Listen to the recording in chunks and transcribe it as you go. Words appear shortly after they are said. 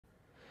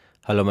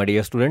Hello my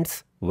dear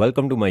students,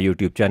 welcome to my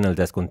YouTube channel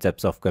that's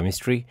Concepts of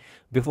Chemistry.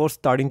 Before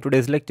starting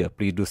today's lecture,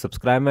 please do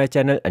subscribe my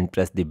channel and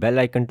press the bell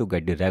icon to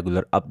get the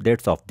regular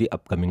updates of the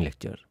upcoming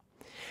lecture.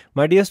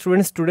 My dear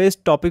students, today's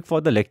topic for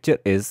the lecture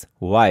is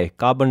why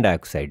carbon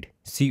dioxide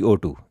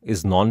CO2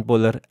 is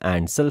nonpolar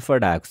and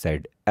sulfur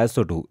dioxide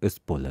SO2 is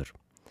polar.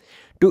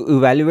 To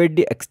evaluate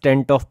the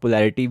extent of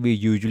polarity, we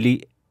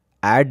usually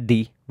add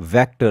the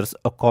vectors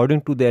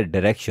according to their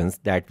directions.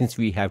 That means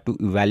we have to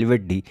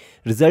evaluate the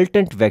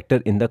resultant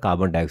vector in the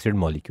carbon dioxide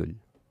molecule.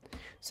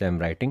 So I am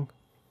writing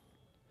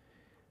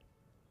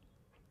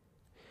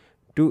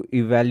to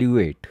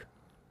evaluate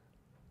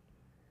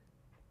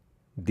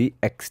the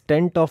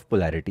extent of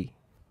polarity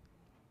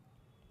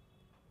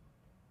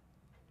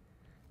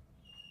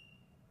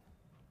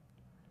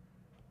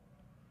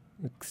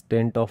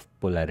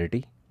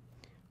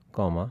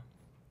comma,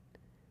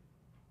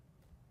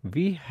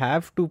 we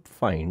have to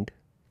find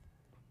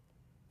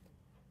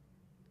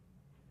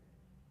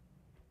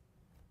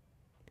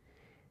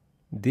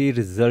the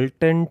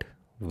resultant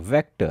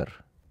vector,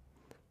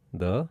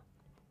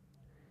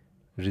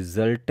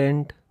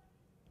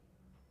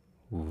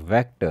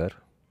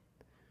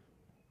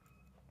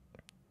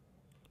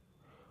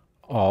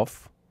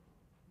 of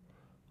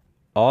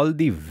all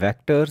the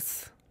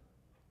vectors,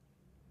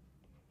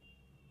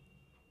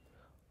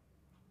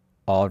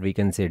 or we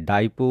can say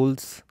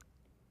dipoles,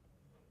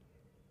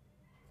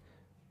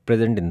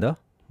 present in the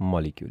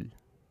molecule.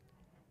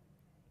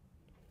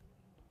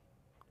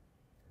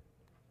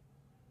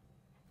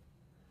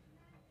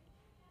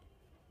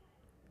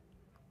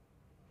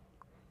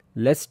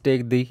 Let's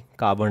take the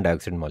carbon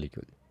dioxide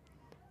molecule.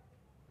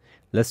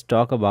 Let's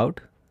talk about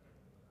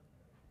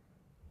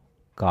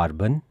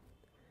carbon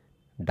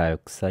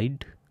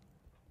dioxide.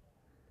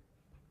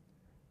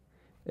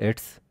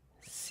 It's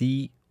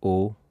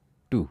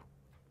CO2.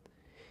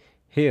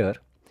 Here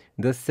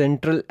the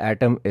central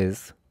atom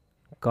is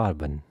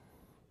carbon.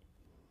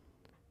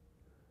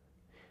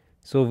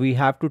 So we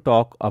have to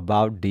talk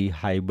about the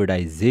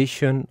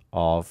hybridization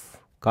of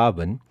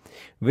carbon,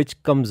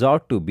 which comes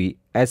out to be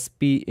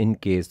sp in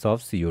case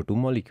of CO2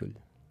 molecule.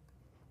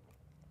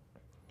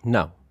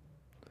 Now,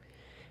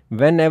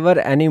 whenever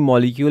any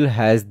molecule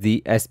has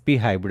the sp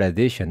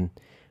hybridization,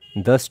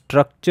 the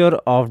structure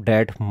of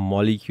that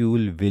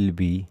molecule will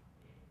be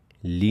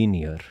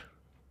linear.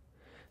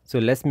 So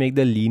let's make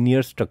the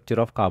linear structure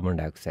of carbon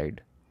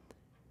dioxide.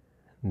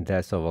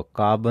 That's our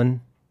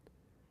carbon,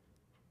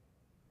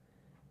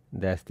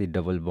 that's the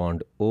double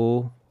bond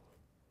O,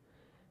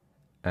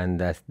 and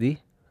that's the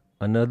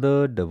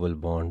another double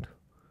bond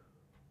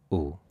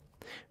O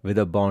with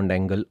a bond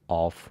angle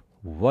of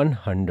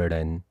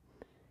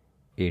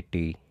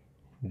 180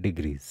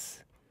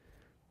 degrees.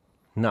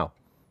 Now,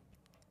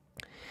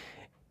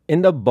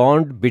 in the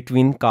bond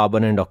between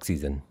carbon and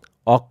oxygen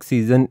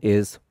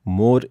is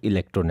more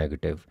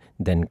electronegative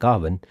than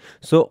carbon,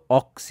 so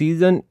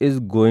oxygen is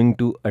going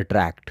to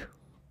attract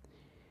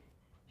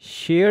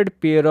shared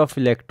pair of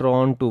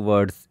electron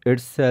towards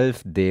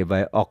itself.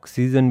 Thereby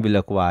oxygen will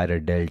acquire a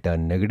delta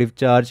negative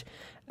charge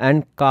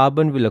and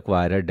carbon will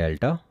acquire a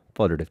delta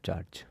positive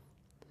charge.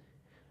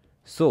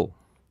 So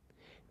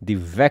the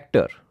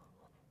vector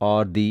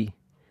or the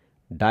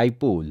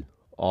dipole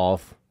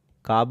of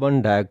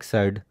carbon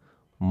dioxide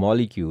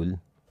molecule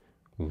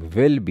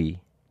will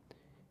be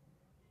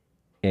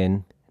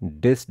in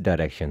this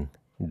direction,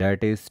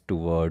 that is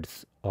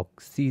towards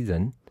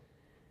oxygen.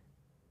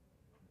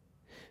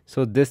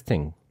 So this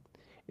thing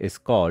is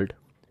called,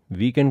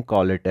 we can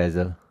call it as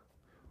a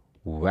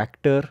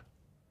vector,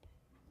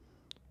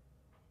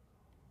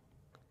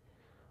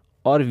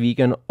 or we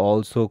can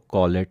also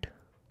call it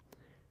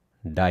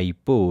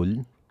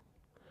dipole,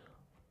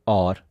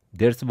 or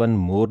there's one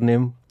more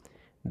name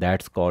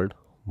that's called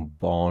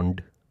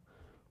bond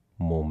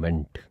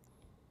moment.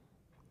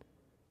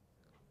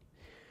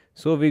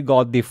 So we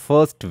got the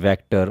first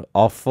vector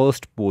of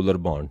first polar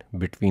bond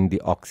between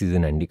the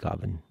oxygen and the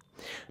carbon.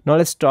 Now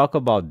let's talk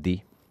about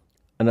the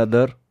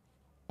another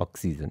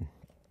oxygen.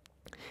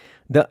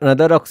 The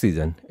another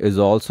oxygen is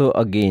also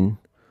again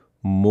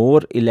more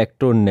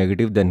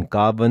electronegative than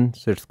carbon,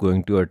 so it's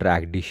going to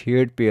attract the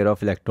shared pair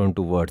of electron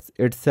towards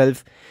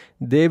itself,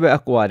 thereby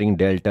acquiring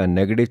delta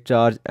negative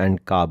charge,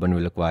 and carbon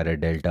will acquire a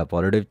delta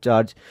positive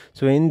charge.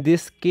 So in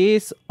this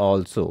case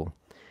also,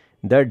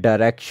 the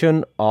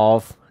direction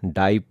of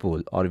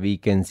dipole, or we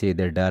can say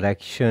the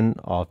direction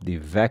of the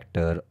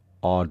vector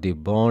or the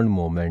bond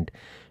moment,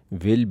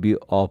 will be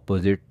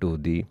opposite to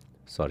the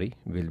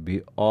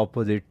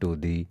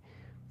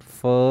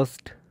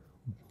first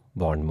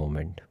bond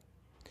moment.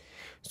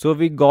 So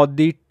we got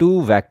the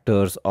two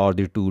vectors or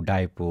the two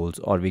dipoles,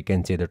 or we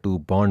can say the two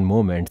bond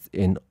moments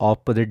in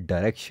opposite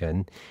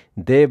direction.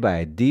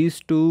 Thereby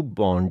these two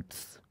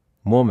bonds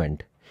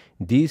moment,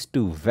 these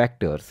two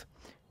vectors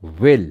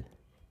will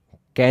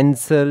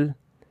cancel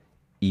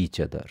each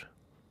other.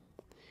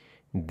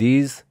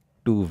 These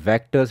two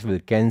vectors will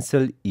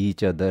cancel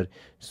each other.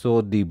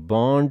 So the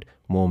bond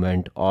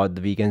moment, or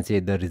we can say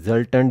the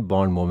resultant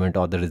bond moment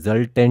or the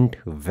resultant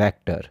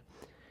vector,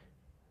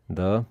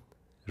 the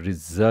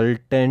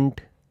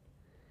resultant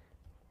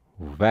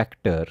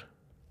vector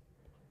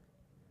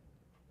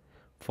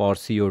for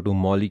CO2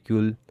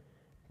 molecule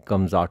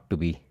comes out to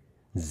be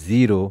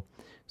 0.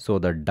 So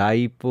the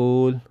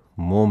dipole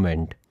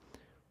moment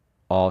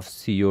of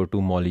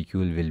CO2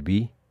 molecule will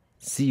be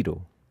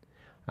 0.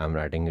 I'm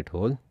writing it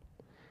whole.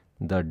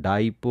 The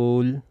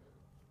dipole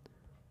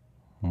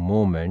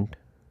moment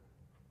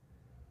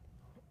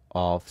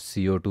of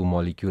CO2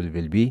 molecule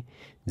will be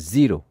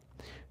 0.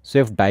 So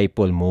if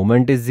dipole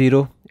moment is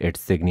 0, it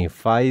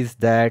signifies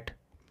that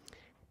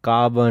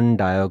carbon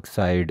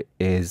dioxide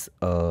is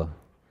a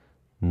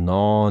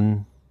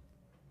non-polar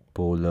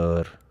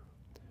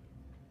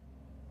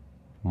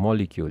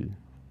molecule.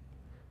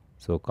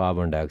 So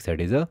carbon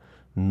dioxide is a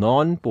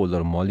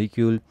non-polar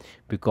molecule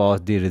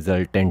because the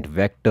resultant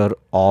vector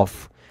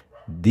of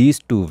these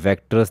two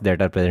vectors that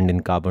are present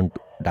in carbon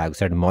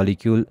dioxide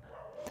molecule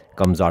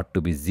comes out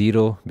to be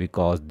 0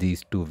 because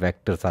these two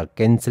vectors are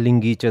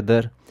cancelling each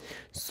other.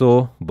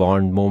 So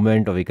bond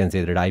moment, or we can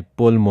say the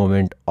dipole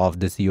moment of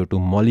the CO2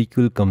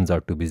 molecule comes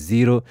out to be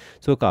 0.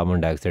 So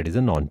carbon dioxide is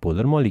a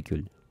non-polar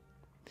molecule.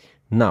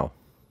 Now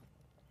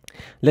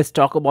let's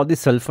talk about the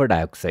sulfur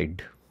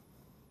dioxide.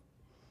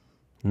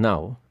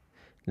 Now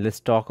let's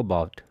talk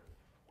about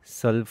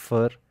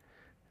sulfur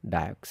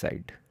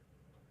dioxide.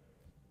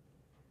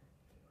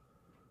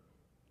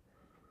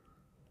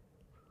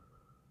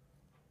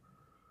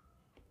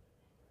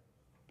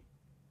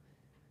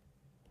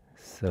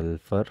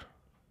 Sulfur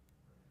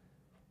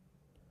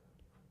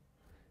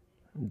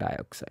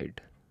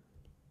dioxide.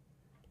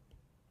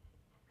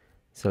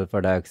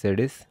 Sulfur dioxide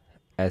is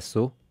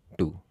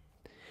SO2.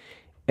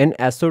 In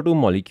SO2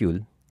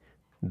 molecule,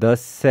 the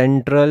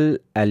central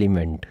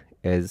element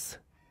is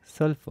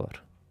sulfur.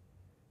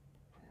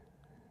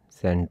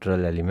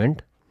 Central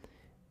element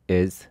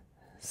is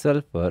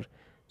sulfur.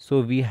 So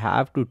we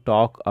have to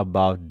talk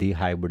about the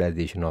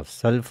hybridization of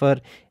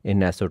sulfur in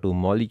SO2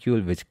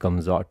 molecule, which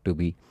comes out to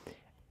be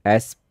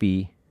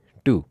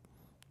sp2.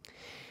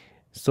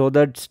 So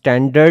the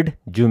standard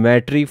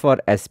geometry for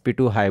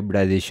sp2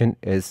 hybridization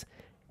is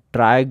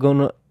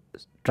trigonal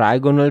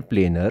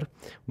planar,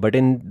 but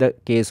in the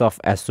case of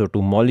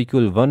SO2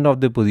 molecule, one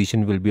of the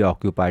position will be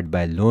occupied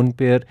by lone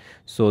pair.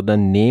 So the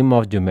name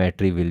of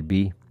geometry will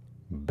be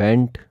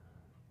bent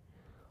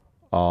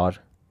or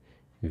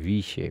V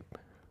shape.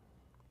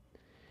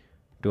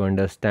 To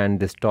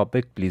understand this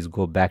topic, please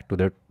go back to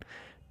the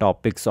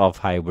topics of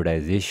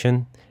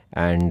hybridization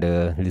and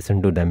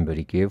listen to them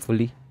very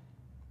carefully.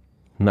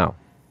 Now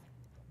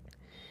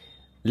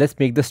let's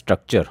make the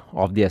structure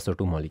of the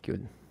SO2 molecule.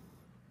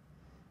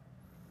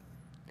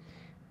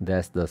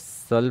 That's the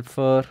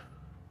sulfur,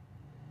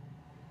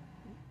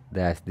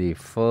 that's the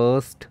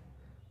first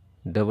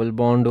double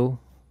bond O,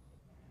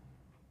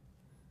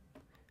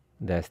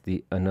 that's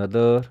the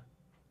another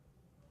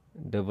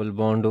double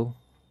bond O,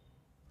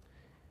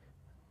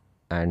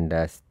 and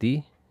that's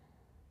the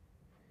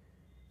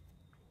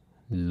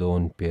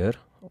lone pair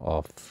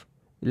of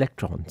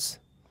electrons.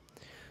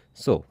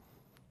 So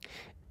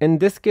in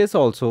this case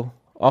also,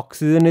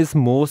 oxygen is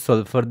more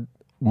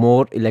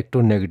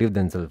electronegative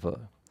than sulfur.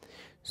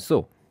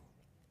 So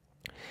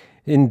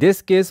in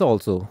this case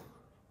also,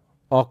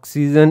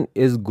 oxygen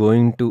is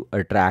going to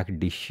attract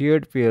the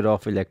shared pair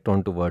of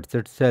electron towards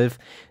itself.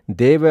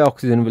 Thereby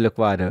oxygen will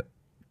acquire a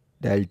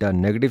delta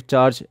negative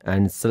charge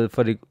and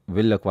sulfur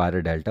will acquire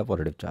a delta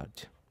positive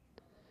charge.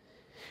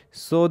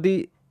 So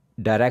the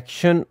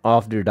direction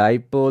of the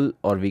dipole,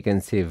 or we can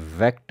say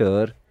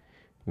vector,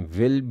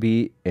 will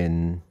be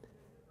in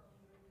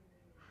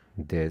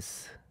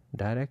this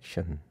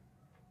direction,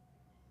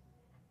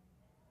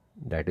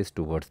 that is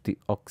towards the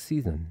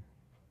oxygen.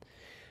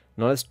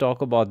 Now let's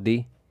talk about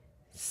the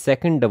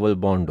second double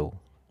bond O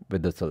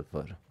with the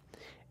sulfur.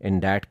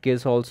 In that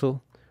case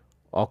also,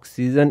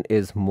 oxygen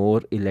is more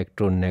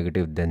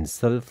electronegative than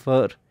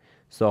sulfur.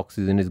 So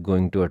oxygen is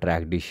going to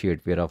attract the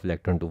shared pair of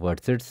electron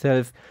towards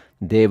itself.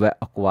 Thereby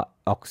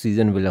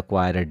oxygen will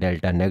acquire a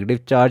delta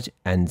negative charge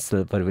and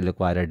sulfur will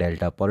acquire a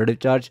delta positive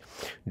charge,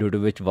 due to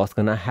which what's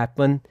gonna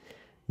happen,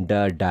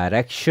 the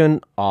direction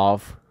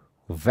of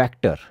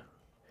vector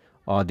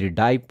or the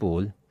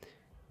dipole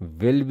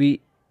will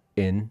be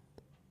in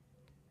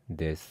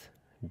this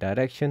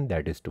direction,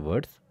 that is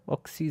towards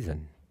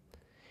oxygen.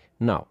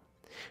 Now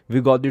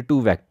we got the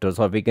two vectors,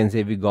 or we can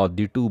say we got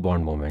the two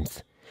bond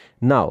moments.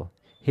 Now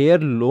here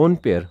lone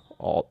pair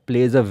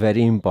plays a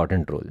very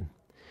important role.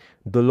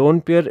 The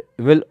lone pair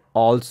will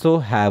also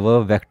have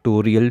a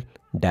vectorial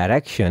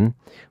direction,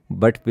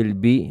 but will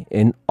be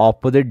in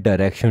opposite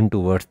direction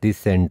towards the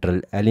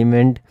central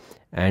element,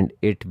 and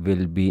it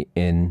will be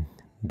in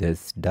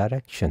this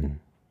direction.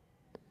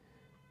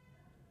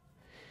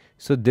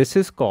 So this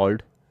is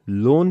called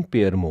lone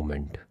pair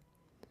moment.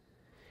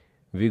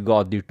 We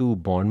got the two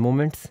bond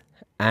moments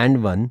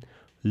and one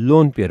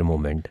lone pair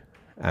moment.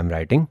 I'm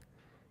writing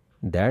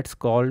that's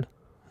called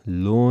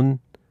lone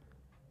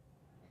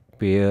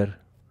pair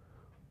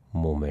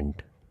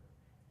moment,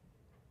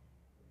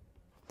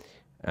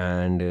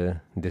 and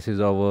this is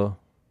our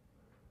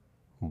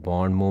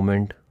bond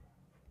moment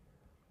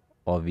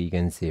or we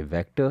can say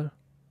vector,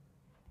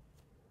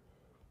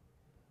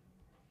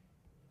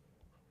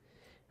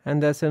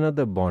 and that's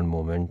another bond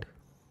moment,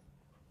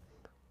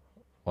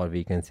 or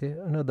we can say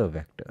another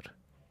vector.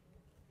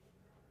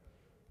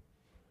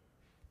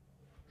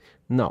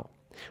 Now,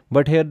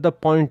 but here the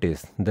point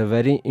is, the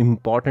very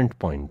important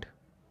point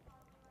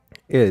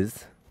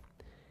is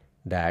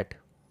that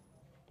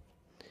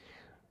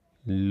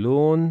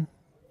lone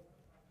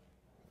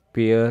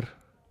pair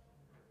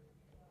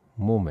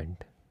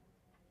moment,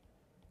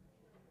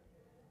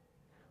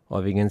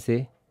 or we can say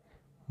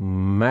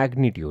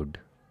magnitude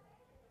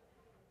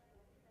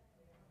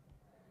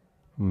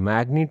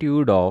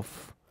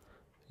of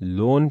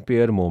lone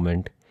pair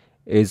moment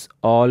is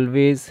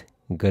always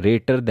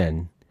greater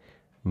than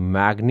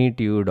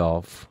magnitude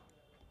of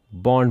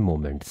bond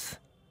moments,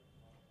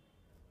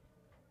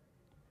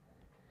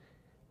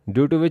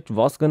 due to which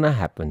what's gonna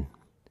happen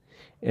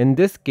in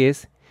this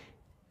case,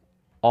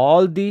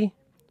 all the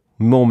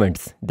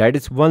moments, that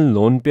is one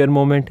lone pair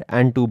moment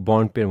and two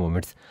bond pair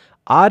moments,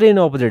 are in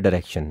opposite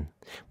direction,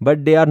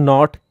 but they are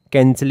not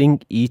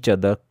cancelling each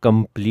other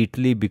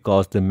completely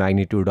because the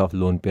magnitude of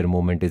lone pair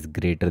moment is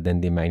greater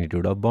than the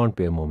magnitude of bond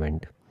pair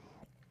moment.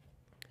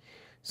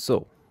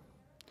 So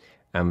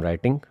I'm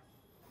writing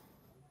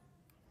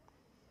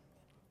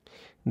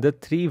the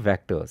three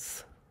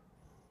vectors,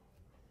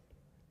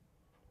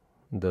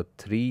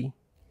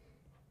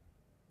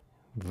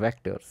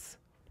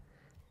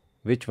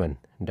 which one?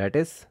 That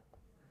is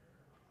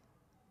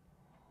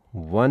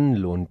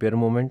one lone pair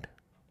moment,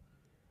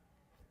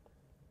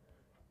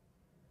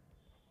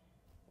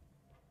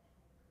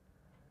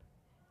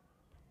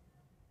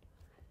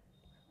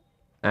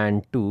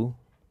 and two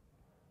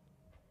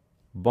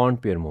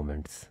bond pair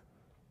moments.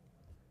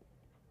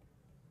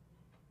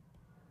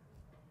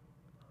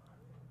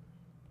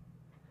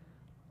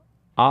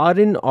 Are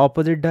in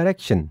opposite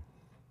direction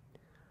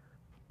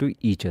to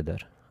each other,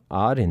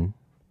 are in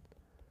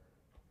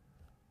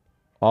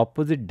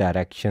opposite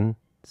directions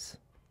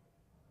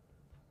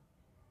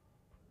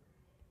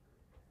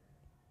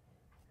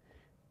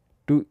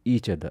to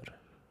each other,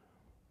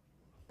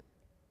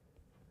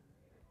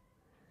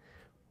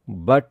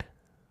 but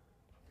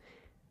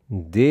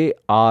they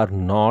are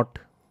not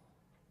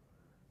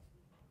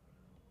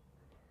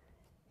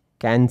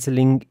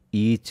cancelling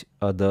each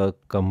other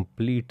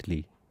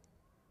completely.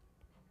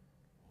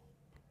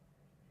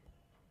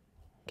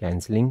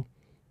 Cancelling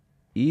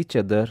each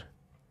other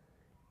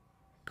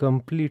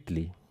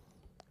completely.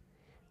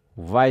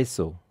 Why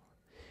so?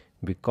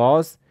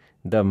 Because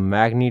the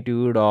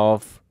magnitude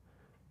of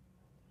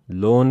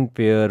lone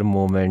pair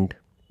moment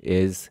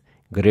is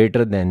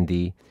greater than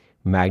the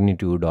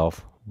magnitude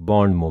of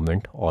bond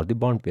moment or the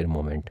bond pair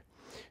moment.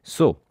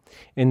 So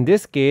in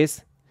this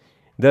case,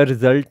 the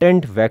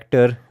resultant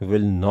vector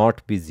will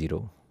not be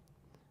 0.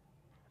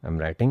 I'm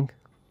writing.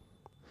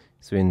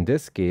 So in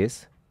this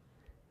case,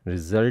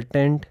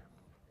 resultant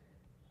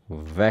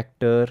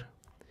vector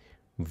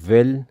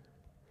will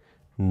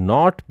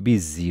not be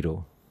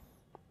 0.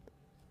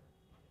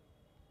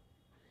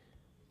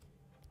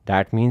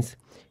 That means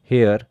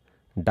here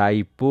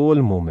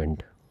dipole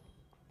moment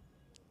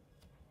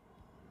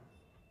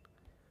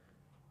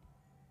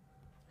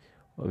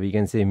we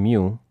can say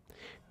mu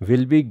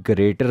will be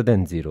greater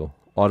than 0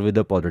 or with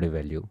a positive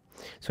value.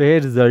 So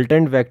here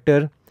resultant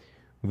vector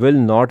will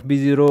not be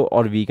 0,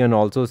 or we can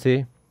also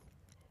say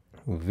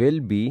will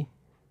be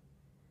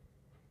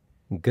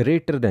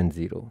greater than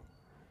 0.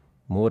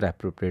 More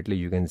appropriately,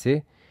 you can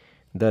say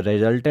the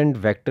resultant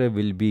vector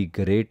will be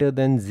greater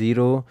than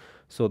 0.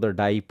 So the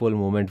dipole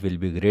moment will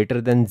be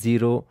greater than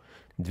 0,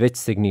 which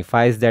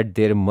signifies that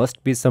there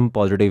must be some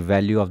positive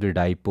value of the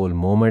dipole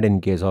moment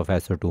in case of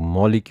SO2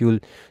 molecule.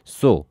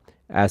 So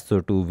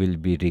SO2 will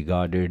be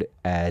regarded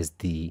as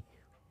the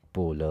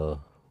polar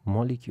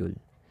molecule.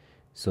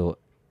 So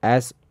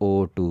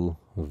SO2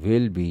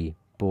 will be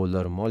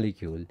polar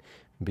molecule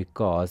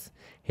because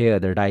here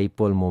the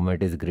dipole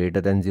moment is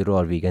greater than 0,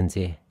 or we can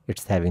say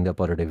it's having the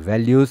positive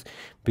values,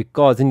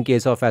 because in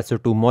case of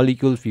SO2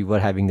 molecules we were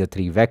having the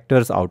three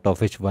vectors, out of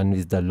which one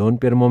is the lone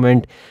pair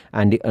moment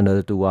and the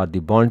another two are the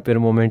bond pair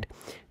moment.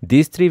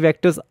 These three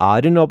vectors are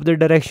in opposite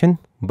direction,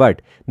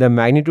 but the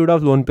magnitude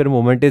of lone pair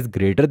moment is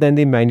greater than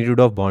the magnitude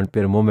of bond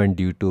pair moment,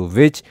 due to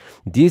which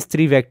these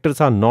three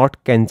vectors are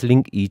not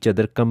cancelling each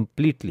other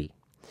completely.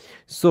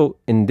 So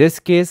in this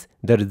case,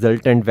 the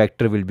resultant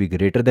vector will be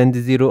greater than the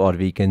 0, or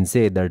we can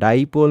say the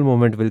dipole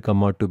moment will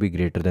come out to be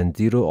greater than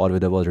 0 or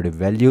with a positive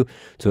value.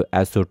 So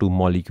SO2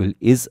 molecule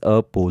is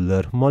a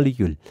polar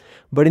molecule.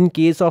 But in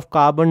case of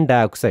carbon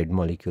dioxide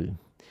molecule,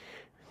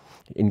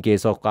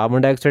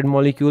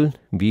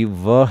 we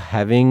were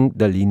having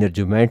the linear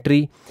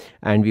geometry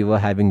and we were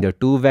having the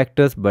two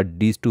vectors, but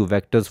these two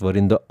vectors were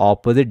in the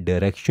opposite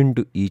direction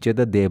to each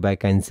other, thereby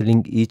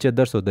cancelling each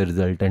other. So the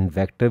resultant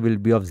vector will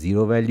be of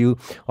 0 value,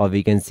 or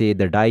we can say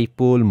the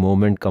dipole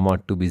moment come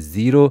out to be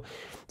 0.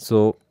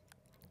 So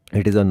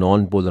it is a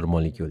non-polar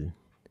molecule.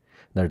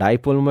 The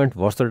dipole moment,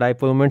 what's the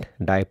dipole moment?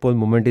 Dipole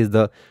moment is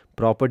the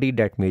property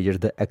that measures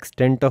the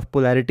extent of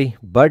polarity,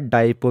 but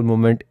dipole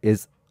moment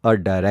is a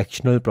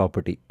directional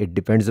property. It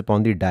depends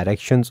upon the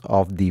directions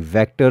of the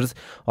vectors,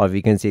 or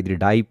we can say the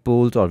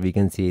dipoles, or we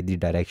can say the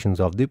directions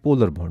of the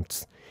polar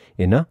bonds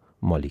in a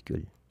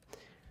molecule.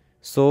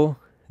 So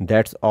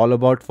that's all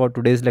about for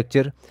today's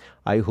lecture.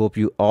 I hope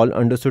you all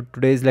understood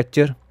today's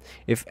lecture.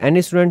 If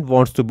any student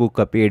wants to book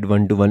a paid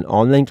one-to-one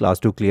online class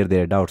to clear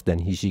their doubts,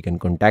 then she can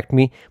contact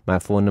me. My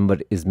phone number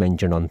is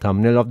mentioned on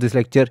thumbnail of this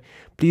lecture.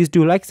 Please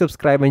do like,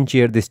 subscribe and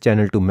share this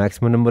channel to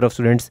maximum number of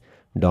students.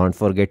 Don't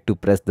forget to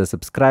press the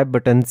subscribe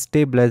button.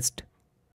 Stay blessed.